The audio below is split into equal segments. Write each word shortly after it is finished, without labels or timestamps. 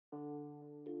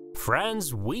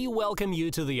Friends, we welcome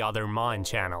you to the Other Mind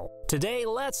channel. Today,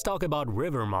 let's talk about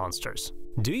river monsters.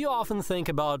 Do you often think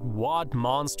about what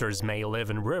monsters may live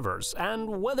in rivers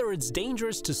and whether it's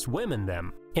dangerous to swim in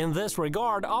them? In this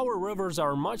regard, our rivers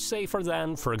are much safer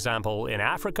than, for example, in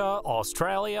Africa,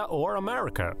 Australia, or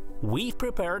America. We've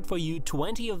prepared for you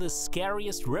 20 of the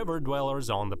scariest river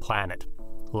dwellers on the planet.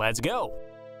 Let's go!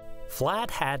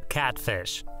 Flathead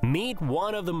catfish. Meet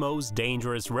one of the most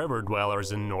dangerous river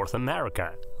dwellers in North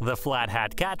America. The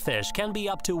flathead catfish can be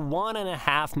up to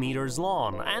 1.5 meters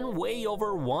long and weigh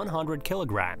over 100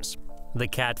 kilograms. The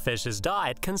catfish's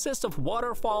diet consists of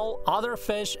waterfowl, other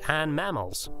fish, and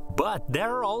mammals. But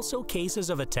there are also cases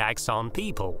of attacks on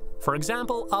people. For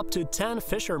example, up to 10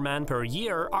 fishermen per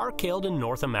year are killed in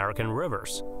North American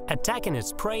rivers. Attacking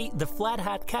its prey, the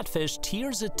flathead catfish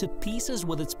tears it to pieces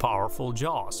with its powerful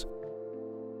jaws.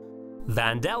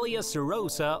 Vandellia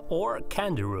cirrhosa or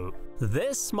Candiru.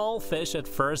 This small fish at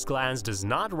first glance does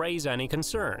not raise any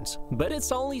concerns, but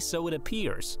it's only so it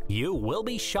appears. You will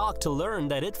be shocked to learn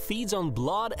that it feeds on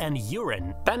blood and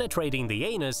urine, penetrating the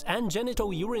anus and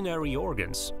genitourinary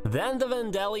organs. Then the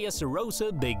Vandellia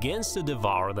cirrhosa begins to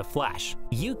devour the flesh.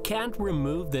 You can't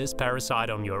remove this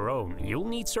parasite on your own, you'll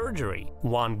need surgery.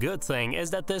 One good thing is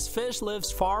that this fish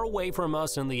lives far away from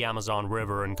us in the Amazon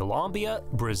River in Colombia,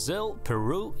 Brazil,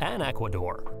 Peru, and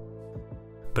Ecuador.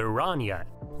 Piranha.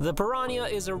 The piranha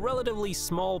is a relatively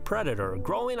small predator,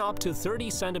 growing up to 30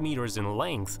 centimeters in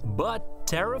length, but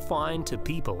terrifying to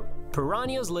people.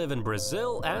 Piranhas live in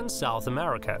Brazil and South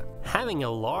America. Having a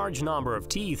large number of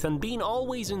teeth and being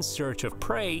always in search of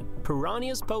prey,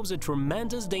 piranhas pose a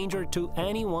tremendous danger to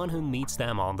anyone who meets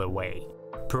them on the way.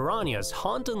 Piranhas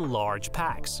hunt in large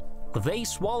packs. They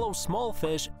swallow small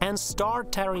fish and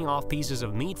start tearing off pieces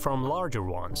of meat from larger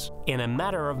ones. In a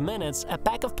matter of minutes, a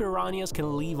pack of piranhas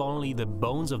can leave only the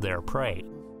bones of their prey.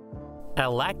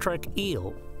 Electric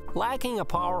eel. Lacking a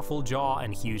powerful jaw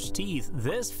and huge teeth,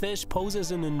 this fish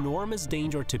poses an enormous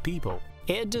danger to people.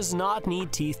 It does not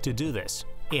need teeth to do this.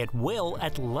 It will,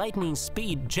 at lightning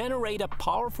speed, generate a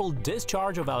powerful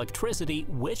discharge of electricity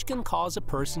which can cause a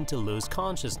person to lose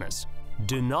consciousness.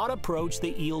 Do not approach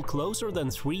the eel closer than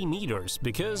 3 meters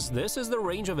because this is the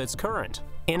range of its current.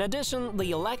 In addition, the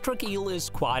electric eel is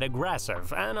quite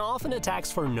aggressive and often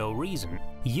attacks for no reason.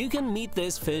 You can meet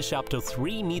this fish up to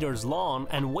 3 meters long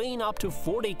and weighing up to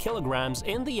 40 kilograms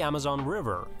in the Amazon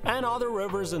River and other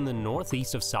rivers in the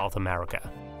northeast of South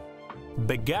America.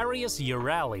 Bagarius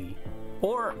yarrelli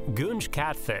or Goonch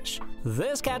Catfish.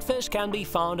 This catfish can be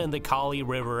found in the Kali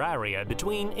River area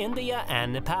between India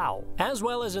and Nepal, as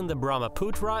well as in the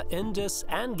Brahmaputra, Indus,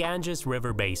 and Ganges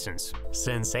river basins.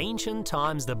 Since ancient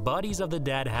times, the bodies of the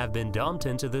dead have been dumped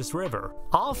into this river.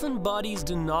 Often bodies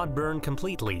do not burn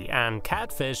completely, and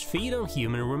catfish feed on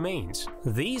human remains.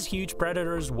 These huge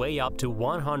predators weigh up to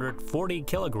 140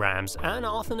 kilograms and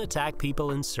often attack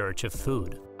people in search of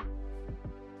food.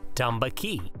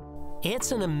 Tambaqui.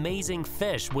 It's an amazing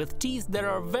fish with teeth that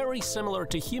are very similar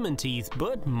to human teeth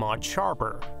but much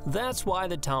sharper. That's why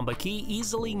the tambaqui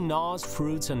easily gnaws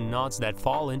fruits and nuts that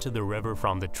fall into the river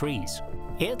from the trees.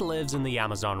 It lives in the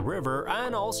Amazon River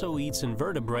and also eats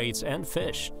invertebrates and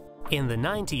fish. In the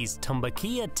 90s,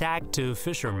 Tambaqui attacked 2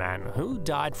 fishermen who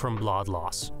died from blood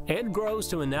loss. It grows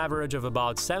to an average of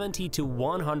about 70 to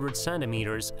 100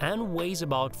 centimeters and weighs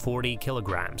about 40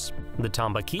 kilograms. The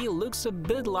Tambaqui looks a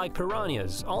bit like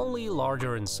piranhas, only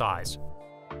larger in size.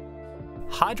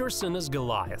 Hydrocynus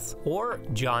goliath, or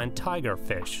giant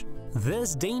tigerfish.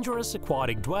 This dangerous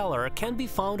aquatic dweller can be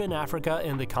found in Africa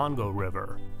in the Congo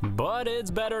River. But it's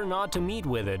better not to meet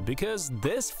with it because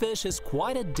this fish is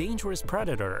quite a dangerous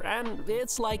predator and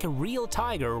it's like a real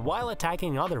tiger while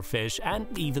attacking other fish and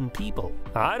even people.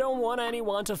 I don't want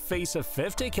anyone to face a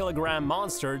 50-kilogram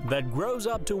monster that grows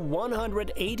up to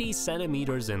 180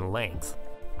 centimeters in length.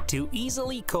 To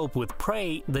easily cope with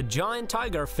prey, the giant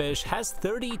tigerfish has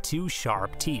 32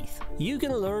 sharp teeth. You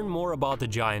can learn more about the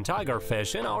giant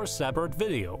tigerfish in our separate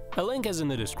video. A link is in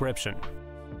the description.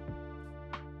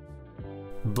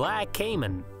 Black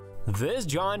caiman. This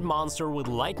giant monster with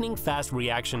lightning-fast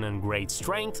reaction and great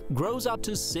strength grows up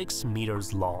to 6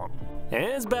 meters long.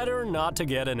 It's better not to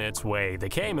get in its way, the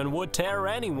caiman would tear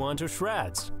anyone to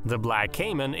shreds. The black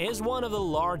caiman is one of the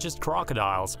largest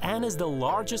crocodiles and is the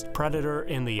largest predator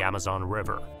in the Amazon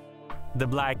River. The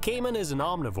black caiman is an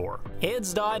omnivore.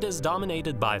 Its diet is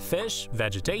dominated by fish,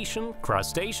 vegetation,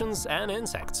 crustaceans, and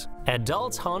insects.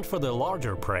 Adults hunt for the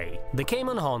larger prey. The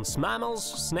caiman hunts mammals,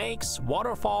 snakes,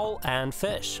 waterfowl, and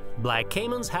fish. Black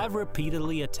caimans have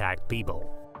repeatedly attacked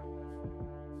people.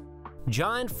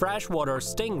 Giant freshwater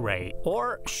stingray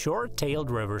or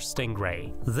short-tailed river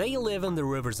stingray. They live in the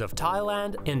rivers of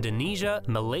Thailand, Indonesia,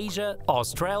 Malaysia,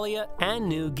 Australia, and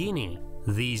New Guinea.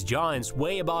 These giants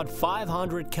weigh about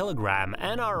 500 kg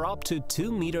and are up to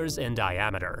 2 meters in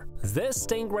diameter. This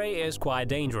stingray is quite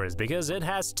dangerous because it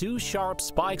has 2 sharp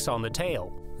spikes on the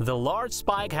tail. The large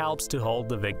spike helps to hold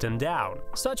the victim down.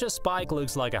 Such a spike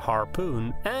looks like a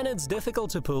harpoon, and it's difficult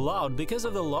to pull out because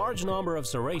of the large number of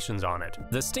serrations on it.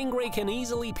 The stingray can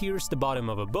easily pierce the bottom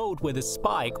of a boat with its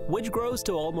spike, which grows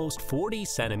to almost 40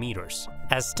 centimeters.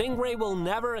 A stingray will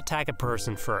never attack a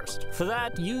person first. For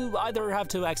that, you either have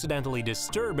to accidentally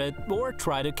disturb it or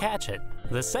try to catch it.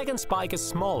 The second spike is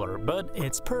smaller, but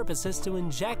its purpose is to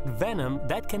inject venom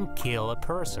that can kill a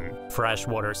person.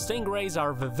 Freshwater stingrays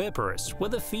are viviparous,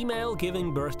 with the female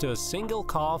giving birth to a single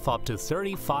calf up to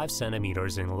 35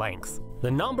 centimeters in length.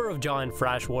 The number of giant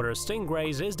freshwater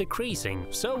stingrays is decreasing,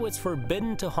 so it's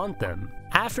forbidden to hunt them.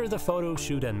 After the photo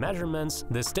shoot and measurements,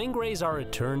 the stingrays are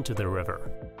returned to the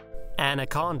river.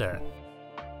 Anaconda.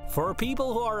 For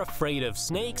people who are afraid of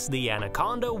snakes, the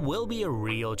anaconda will be a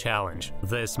real challenge.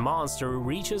 This monster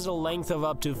reaches a length of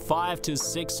up to 5 to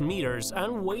 6 meters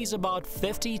and weighs about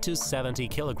 50 to 70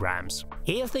 kilograms.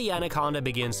 If the anaconda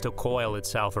begins to coil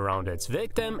itself around its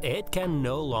victim, it can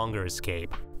no longer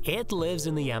escape. It lives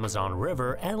in the Amazon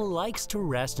River and likes to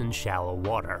rest in shallow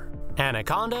water.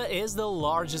 Anaconda is the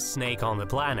largest snake on the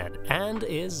planet and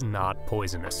is not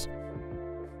poisonous.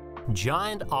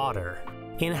 Giant otter.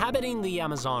 Inhabiting the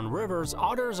Amazon rivers,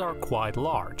 otters are quite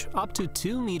large, up to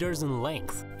 2 meters in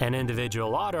length. An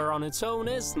individual otter on its own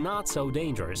is not so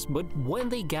dangerous, but when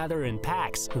they gather in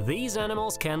packs, these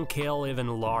animals can kill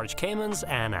even large caimans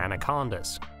and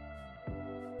anacondas.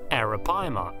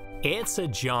 Arapaima. It's a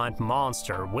giant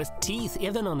monster with teeth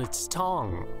even on its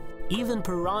tongue. Even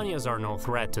piranhas are no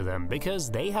threat to them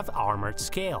because they have armored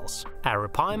scales.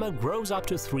 Arapaima grows up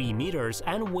to 3 meters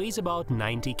and weighs about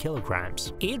 90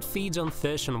 kilograms. It feeds on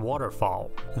fish and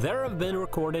waterfowl. There have been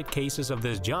recorded cases of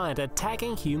this giant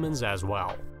attacking humans as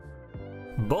well.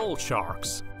 Bull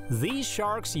sharks. These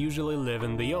sharks usually live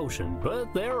in the ocean,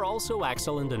 but they're also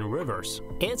excellent in rivers.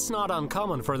 It's not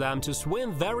uncommon for them to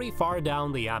swim very far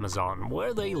down the Amazon,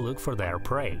 where they look for their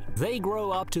prey. They grow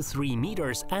up to 3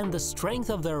 meters and the strength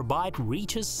of their bite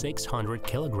reaches 600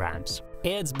 kilograms.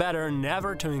 It's better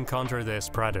never to encounter this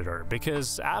predator,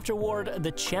 because afterward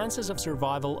the chances of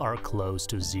survival are close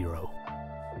to zero.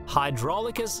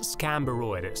 Hydrolycus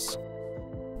scomberoides.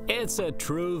 It's a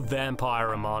true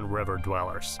vampire among river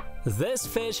dwellers. This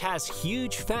fish has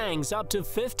huge fangs up to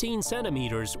 15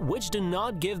 centimeters, which do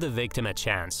not give the victim a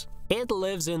chance. It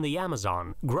lives in the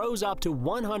Amazon, grows up to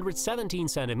 117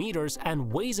 centimeters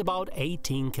and weighs about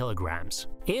 18 kilograms.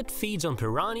 It feeds on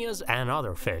piranhas and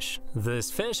other fish.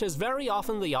 This fish is very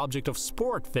often the object of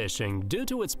sport fishing due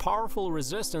to its powerful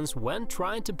resistance when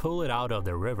trying to pull it out of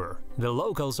the river. The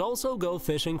locals also go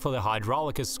fishing for the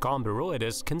Hydrocynus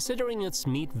scomberoides, considering its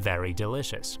meat very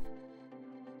delicious.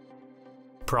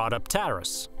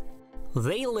 Protopterus.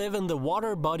 They live in the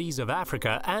water bodies of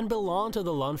Africa and belong to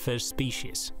the lungfish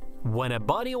species. When a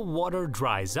body of water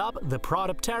dries up, the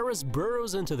Protopterus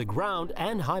burrows into the ground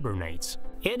and hibernates.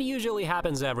 It usually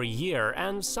happens every year,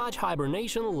 and such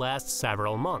hibernation lasts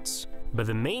several months. But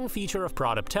the main feature of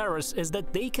Protopterus is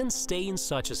that they can stay in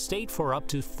such a state for up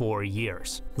to 4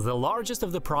 years. The largest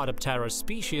of the Protopterus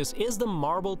species is the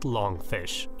marbled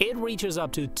lungfish. It reaches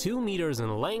up to 2 meters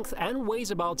in length and weighs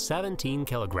about 17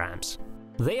 kilograms.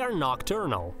 They are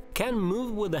nocturnal, can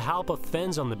move with the help of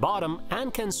fins on the bottom,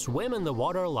 and can swim in the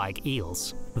water like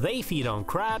eels. They feed on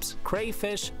crabs,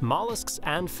 crayfish, mollusks,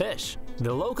 and fish.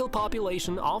 The local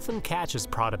population often catches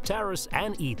Protopterus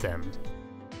and eat them.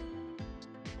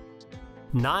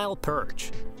 Nile perch.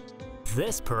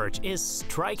 This perch is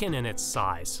striking in its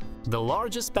size. The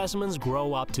largest specimens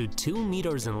grow up to 2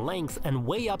 meters in length and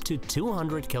weigh up to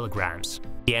 200 kilograms.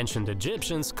 The ancient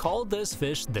Egyptians called this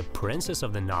fish the princess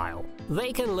of the Nile.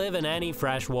 They can live in any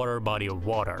freshwater body of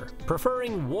water,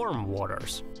 preferring warm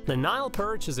waters. The Nile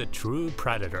perch is a true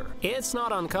predator. It's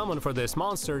not uncommon for this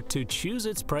monster to choose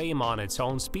its prey among its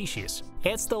own species.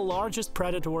 It's the largest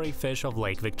predatory fish of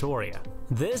Lake Victoria.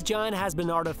 This giant has been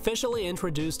artificially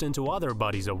introduced into other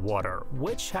bodies of water,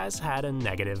 which has had a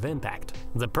negative impact.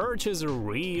 The perch is a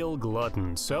real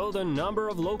glutton, so the number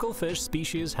of local fish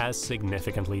species has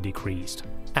significantly decreased.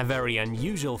 A very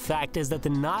unusual fact is that the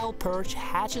Nile perch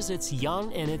hatches its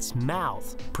young in its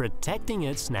mouth, protecting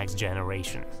its next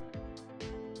generation.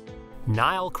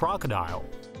 Nile crocodile.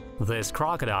 This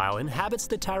crocodile inhabits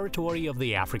the territory of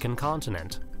the African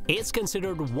continent. It's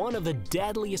considered one of the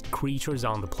deadliest creatures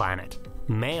on the planet.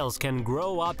 Males can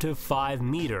grow up to 5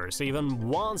 meters, even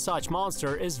one such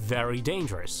monster is very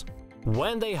dangerous.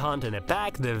 When they hunt in a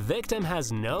pack, the victim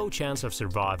has no chance of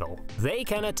survival. They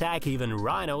can attack even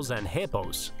rhinos and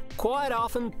hippos. Quite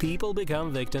often, people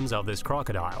become victims of this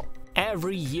crocodile.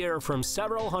 Every year, from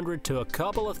several hundred to a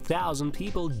couple of thousand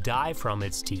people die from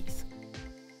its teeth.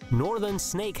 Northern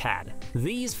snakehead.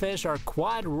 These fish are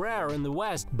quite rare in the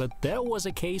West, but there was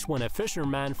a case when a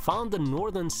fisherman found the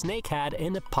northern snakehead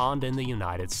in a pond in the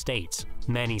United States.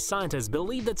 Many scientists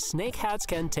believe that snakeheads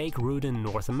can take root in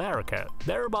North America,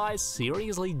 thereby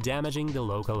seriously damaging the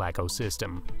local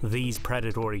ecosystem. These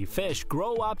predatory fish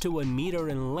grow up to 1 meter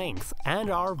in length and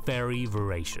are very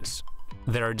voracious.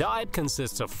 Their diet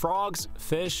consists of frogs,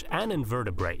 fish, and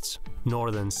invertebrates.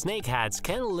 Northern snakeheads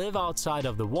can live outside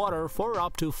of the water for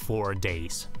up to 4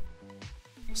 days.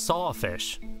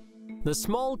 Sawfish. The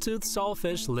small-toothed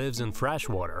sawfish lives in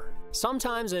freshwater.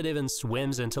 Sometimes it even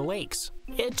swims into lakes.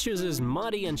 It chooses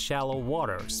muddy and shallow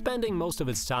water, spending most of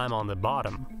its time on the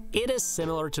bottom. It is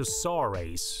similar to saw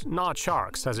rays, not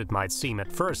sharks as it might seem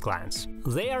at first glance.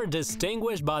 They are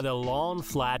distinguished by the long,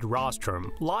 flat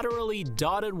rostrum, laterally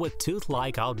dotted with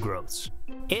tooth-like outgrowths.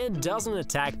 It doesn't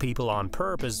attack people on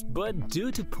purpose, but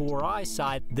due to poor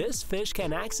eyesight, this fish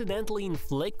can accidentally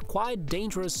inflict quite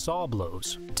dangerous saw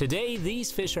blows. Today,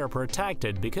 these fish are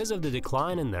protected because of the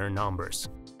decline in their numbers.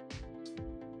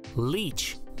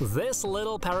 Leech. This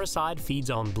little parasite feeds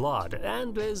on blood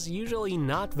and is usually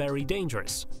not very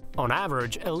dangerous. On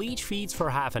average, a leech feeds for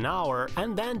half an hour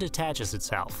and then detaches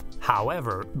itself.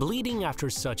 However, bleeding after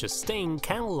such a sting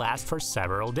can last for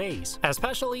several days,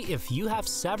 especially if you have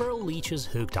several leeches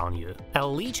hooked on you. A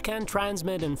leech can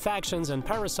transmit infections and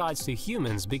parasites to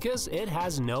humans because it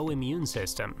has no immune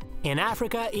system. In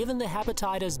Africa, even the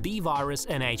hepatitis B virus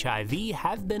and HIV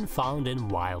have been found in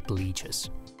wild leeches.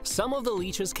 Some of the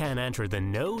leeches can enter the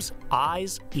nose,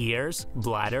 eyes, ears,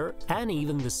 bladder, and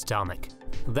even the stomach.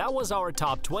 That was our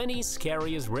top 20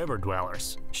 scariest river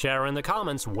dwellers. Share in the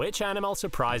comments which animal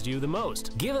surprised you the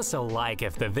most. Give us a like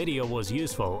if the video was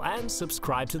useful and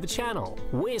subscribe to the channel.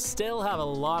 We still have a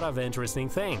lot of interesting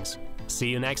things. See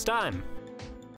you next time!